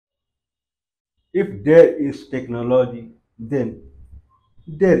If there is technology, then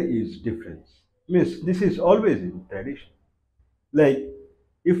there is difference. Means this is always in tradition. Like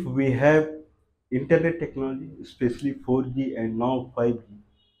if we have internet technology, especially 4G and now 5G,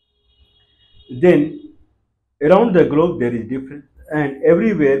 then around the globe there is difference, and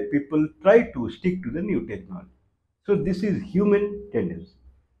everywhere people try to stick to the new technology. So this is human tendency.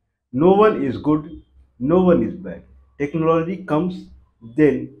 No one is good, no one is bad. Technology comes,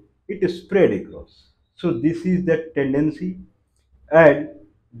 then it is spread across. So this is the tendency, and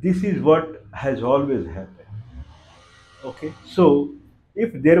this is what has always happened. Okay, so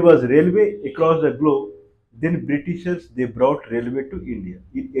if there was railway across the globe, then Britishers they brought railway to India.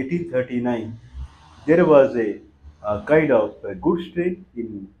 In 1839, there was a kind of a goods train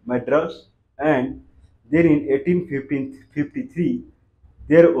in Madras, and then in 1853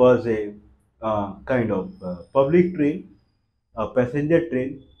 there was a kind of public train, a passenger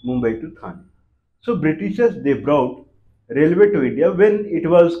train, Mumbai to Thane. So Britishers they brought railway to India when it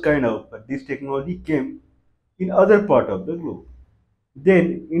was kind of this technology came in other part of the globe.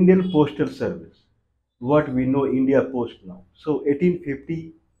 Then Indian Postal Service, what we know India Post now. So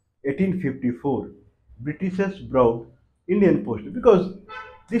 1850, 1854, Britishers brought Indian Post because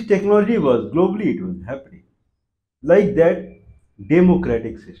this technology was globally it was happening. Like that,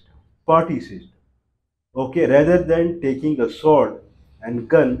 democratic system, party system. Okay, rather than taking a sword and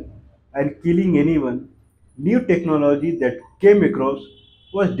gun and killing anyone, new technology that came across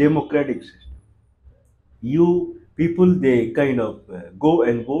was democratic system. You people they kind of go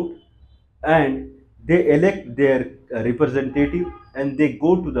and vote, and they elect their representative, and they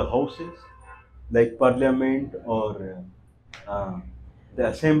go to the houses like parliament or the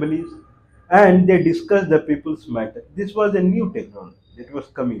assemblies, and they discuss the people's matter. This was a new technology that was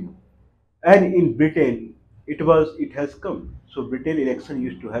coming up, and in Britain it has come. So Britain election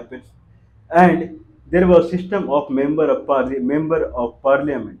used to happen, and there was system of member of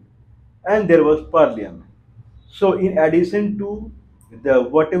parliament, and there was parliament. So in addition to the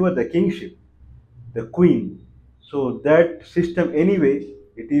whatever the kingship, the queen, so that system anyway,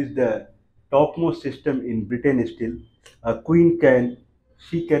 it is the topmost system in Britain still. A queen can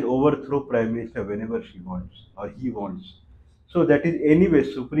she can overthrow prime minister whenever she wants or he wants. So that is anyway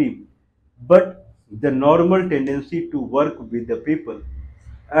supreme. But the normal tendency to work with the people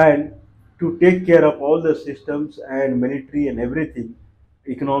and to take care of all the systems and military and everything,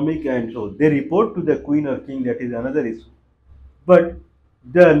 economic, and so they report to the queen or king. That is another issue. But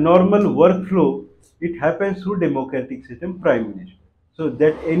the normal workflow it happens through democratic system, prime minister. So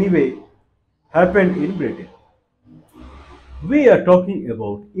that anyway happened in Britain. We are talking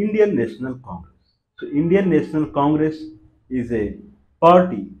about Indian National Congress. So Indian National Congress is a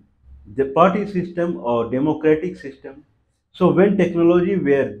party, the party system or democratic system. So when technology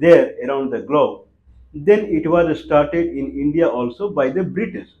were there around the globe, then it was started in India also by the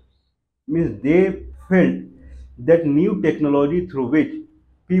British. Means they felt that new technology through which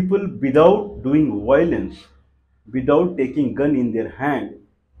people without doing violence, without taking gun in their hand,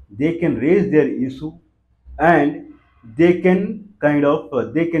 they can raise their issue, and they can kind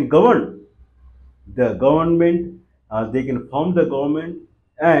of they can govern the government, they can form the government,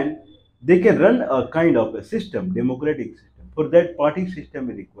 and they can run a kind of a system, democratic system. For that, party system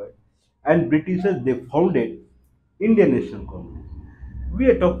is required, and Britishers they founded Indian National Congress. We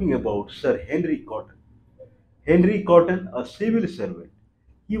are talking about Sir Henry Cotton. Henry Cotton, a civil servant,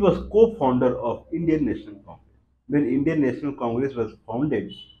 he was co-founder of Indian National Congress. When Indian National Congress was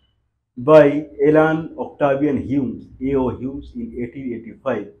founded by Alan Octavian Humes, A.O. Humes, in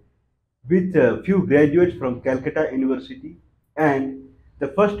 1885, with a few graduates from Calcutta University, and the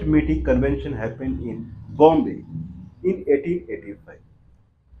first meeting convention happened in Bombay in 1885.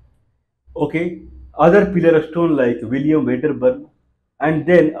 Okay, other pillar stone like William Wedderburn, and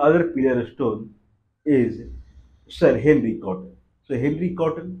then other pillar stone is Sir Henry Cotton. So Henry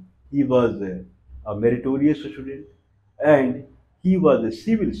Cotton, he was a meritorious student, and he was a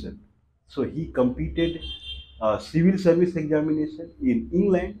civil servant. So he competed a civil service examination in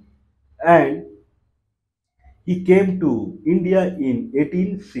England, and he came to India in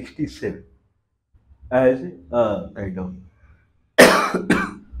 1867 as a kind of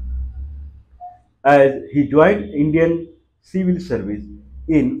as he joined Indian civil service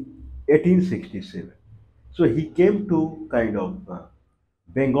in 1867. So he came to kind of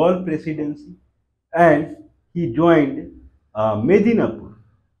Bengal presidency, and he joined Medinapur.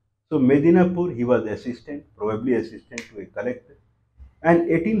 So Medinapur, he was assistant, probably assistant to a collector. And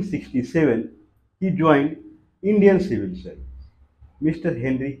 1867, he joined Indian Civil Service. Mr.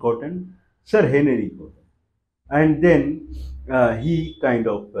 Henry Cotton, Sir Henry Cotton. And then he kind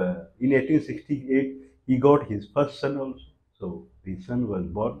of in 1868 he got his first son also. So his son was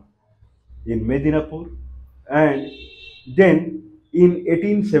born in Medinapur, and then in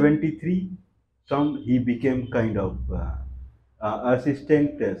 1873 some he became kind of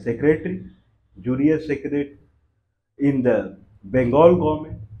assistant secretary, junior secretary in the Bengal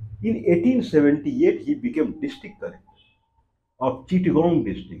government. In 1878 he became district collector of Chittagong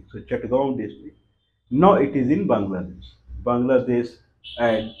district. So Chittagong district. Now it is in Bangladesh. Bangladesh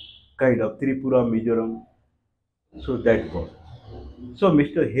and kind of Tripura, Mizoram. So that was. So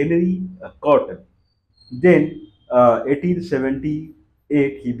Mr. Henry Cotton. Then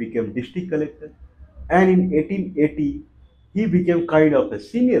 1878 he became district collector, and in 1880 he became kind of a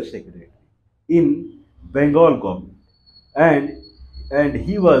senior secretary in Bengal government, and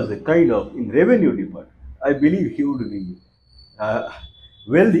he was a kind of in revenue department. I believe he would be uh,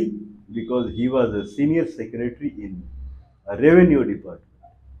 wealthy because he was a senior secretary in a revenue department.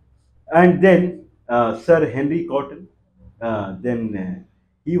 And then Sir Henry Cotton, then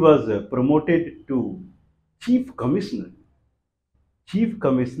he was promoted to chief commissioner, chief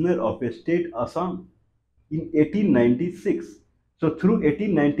commissioner of a state Assam in 1896. So through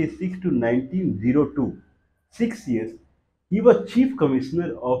 1896 to 1902, 6 years, he was chief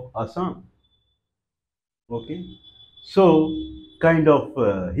commissioner of Assam. Okay, so kind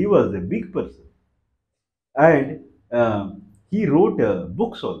of he was a big person, and he wrote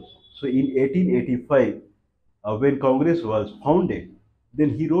books also. So in 1885, when Congress was founded,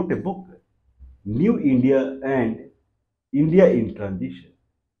 then he wrote a book, New India and India in Transition.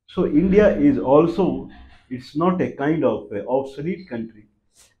 So India is also, it's not a kind of obsolete country,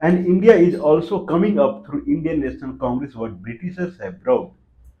 and India is also coming up through Indian National Congress, what Britishers have brought.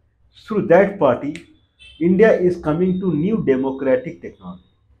 Through that party, India is coming to new democratic technology.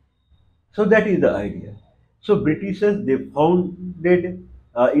 So that is the idea. So Britishers they founded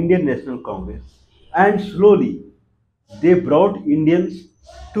Indian National Congress, and slowly they brought Indians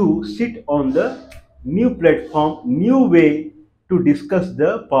to sit on the new platform, new way to discuss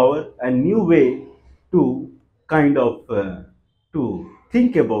the power, and new way to kind of to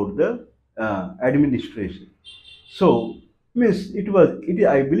think about the administration. So, means it was, it,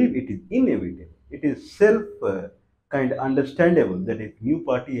 I believe it is inevitable. It is self kind of understandable that if new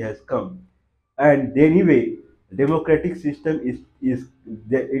party has come, and anyway, democratic system is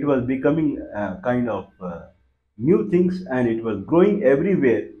it was becoming kind of new things, and it was growing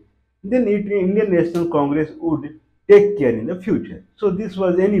everywhere. Then Indian National Congress would take care in the future. So this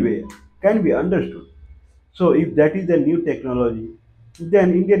was anyway can be understood. So if that is the new technology,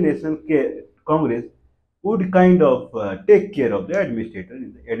 then Indian National Congress would kind of take care of the administrator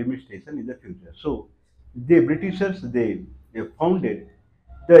in the administration in the future. So the Britishers they founded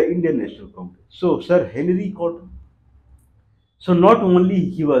the Indian National Congress. So Sir Henry Cotton. So not only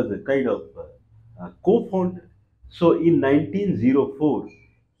he was a kind of co-founder. So in 1904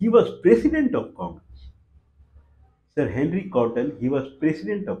 he was president of Congress. Sir Henry Cotton, he was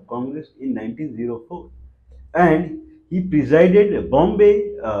president of Congress in 1904, and he presided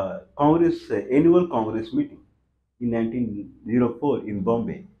Bombay Congress annual Congress meeting in 1904 in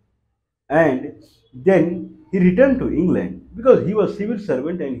Bombay, and then he returned to England because he was civil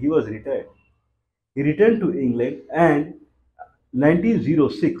servant and he was retired. He returned to England, and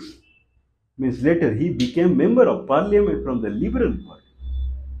 1906 means later he became member of parliament from the Liberal Party.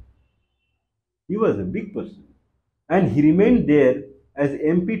 He was a big person, and he remained there as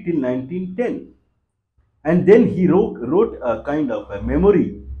MP till 1910. And then he wrote a kind of a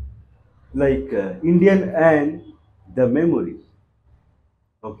memory like Indian and the Memories.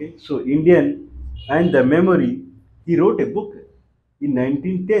 Okay, so Indian and the Memory, he wrote a book in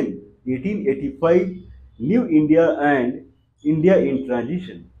 1910, 1885, New India and India in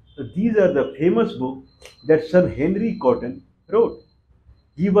Transition. So these are the famous books that Sir Henry Cotton wrote.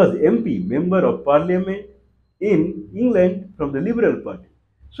 He was MP, Member of Parliament in England from the Liberal Party.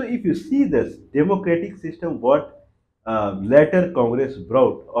 So if you see this democratic system, what later Congress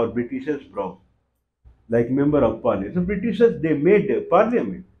brought or Britishers brought, like Member of Parliament. So Britishers they made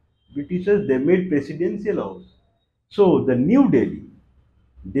Parliament. Britishers they made Presidential House. So the New Delhi,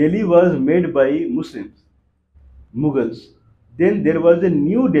 Delhi was made by Muslims, Mughals. Then there was a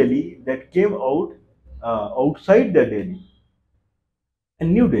New Delhi that came out outside the Delhi, a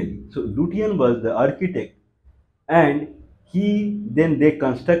New Delhi. So Lutyens was the architect, and he then they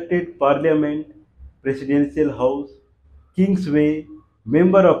constructed Parliament, Presidential House, Kingsway,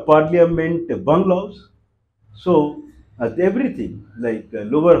 Member of Parliament bungalows. So everything like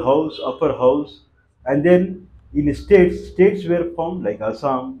lower house, upper house, and then in states were formed like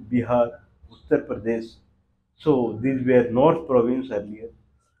Assam, Bihar, Uttar Pradesh. So these were North Province earlier,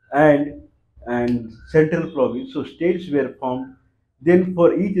 and Central Province. So states were formed. Then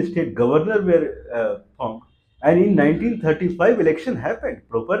for each state, governor were formed. And in 1935, election happened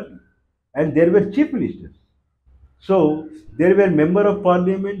properly, and there were chief ministers. So there were member of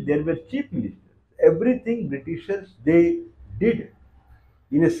parliament, there were chief ministers. Everything Britishers they did,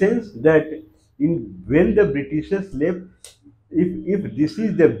 in a sense that in when the Britishers left, if this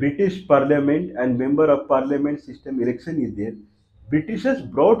is the British Parliament and member of Parliament system election is there, Britishers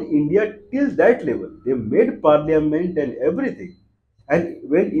brought India till that level. They made Parliament and everything. And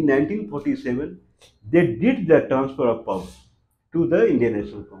when in 1947 they did the transfer of power to the Indian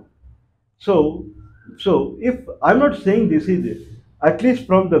National Congress. So, so if I'm not saying this is it, at least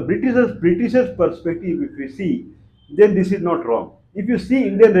from the Britishers perspective, if we see, then this is not wrong. If you see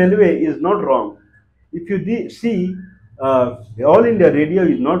Indian Railway is not wrong. If you see the All India Radio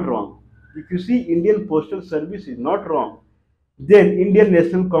is not wrong. If you see Indian Postal Service is not wrong, then Indian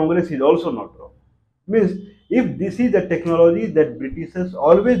National Congress is also not wrong. Means if this is the technology that Britishers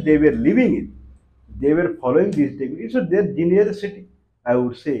always they were living in, they were following these technologies. So their generosity, I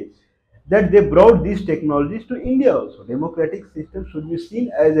would say, that they brought these technologies to India also. Democratic system should be seen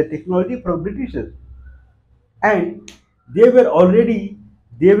as a technology from Britishers, and they were already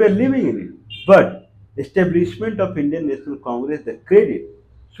they were living in it. But establishment of Indian National Congress, the credit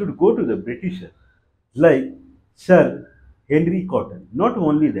should go to the Britishers, like Sir Henry Cotton. Not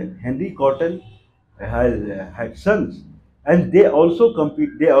only that, Henry Cotton has had sons, and they also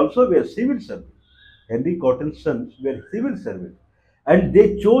compete. They also were civil servants. Henry Cotton's sons were civil servants, and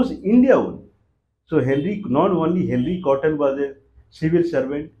they chose India only. So not only Henry Cotton was a civil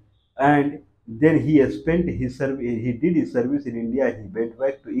servant, and then he has spent his service. He did his service in India. He went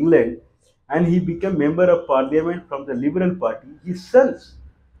back to England, and he became member of Parliament from the Liberal Party. His sons,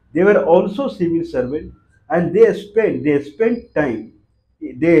 they were also civil servants, and they spent time.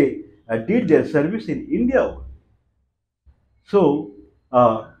 They did their service in India. So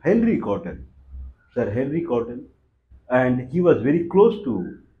Henry Cotton, Sir Henry Cotton, and he was very close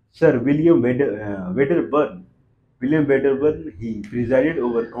to Sir Wedderburn. William Wedderburn, he presided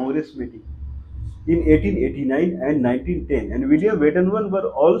over Congress meeting in 1889 and 1910, and William Wedderburn were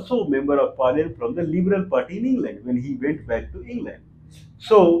also member of Parliament from the Liberal Party in England when he went back to England.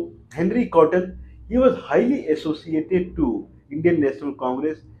 So Henry Cotton, he was highly associated to Indian National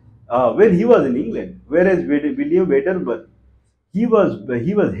Congress when he was in England, whereas William Wedderburn, he was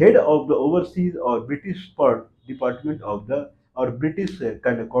head of the overseas or British part department of the or British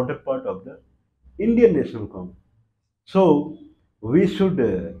kind of counterpart of the Indian National Congress. So we should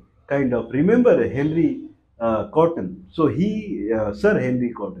kind of remember Henry Cotton. So Sir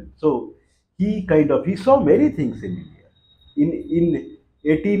Henry Cotton. So he saw many things in India. In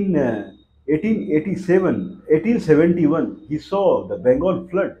 1871, he saw the Bengal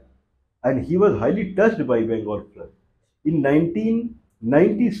flood, and he was highly touched by Bengal flood. In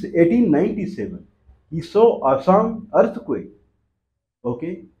 1897, he saw Assam earthquake.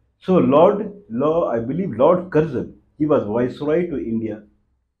 Okay, so I believe Lord Curzon, he was viceroy to India,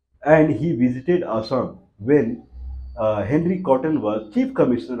 and he visited Assam when Henry Cotton was chief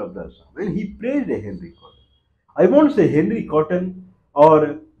commissioner of the Assam, and he praised Henry Cotton. I won't say Henry Cotton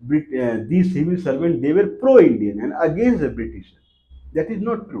or these civil servants, they were pro-Indian and against the British. That is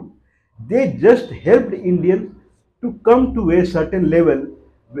not true. They just helped Indians to come to a certain level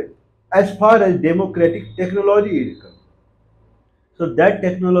as far as democratic technology is concerned. So that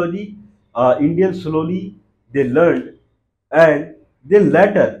technology, Indians slowly they learned, and then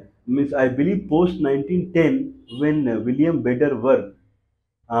later, means I believe post 1910, when William Bedder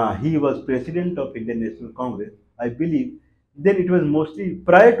he was president of Indian National Congress, I believe. Then it was mostly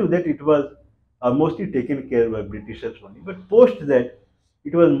prior to that it was mostly taken care by Britishers only, but post that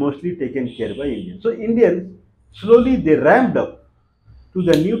it was mostly taken care by Indians. So Indians slowly they ramped up to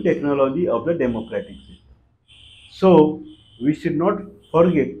the new technology of the democratic system. So we should not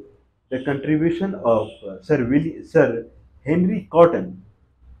forget the contribution of Sir Henry Cotton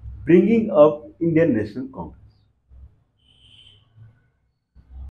bringing up Indian National Congress.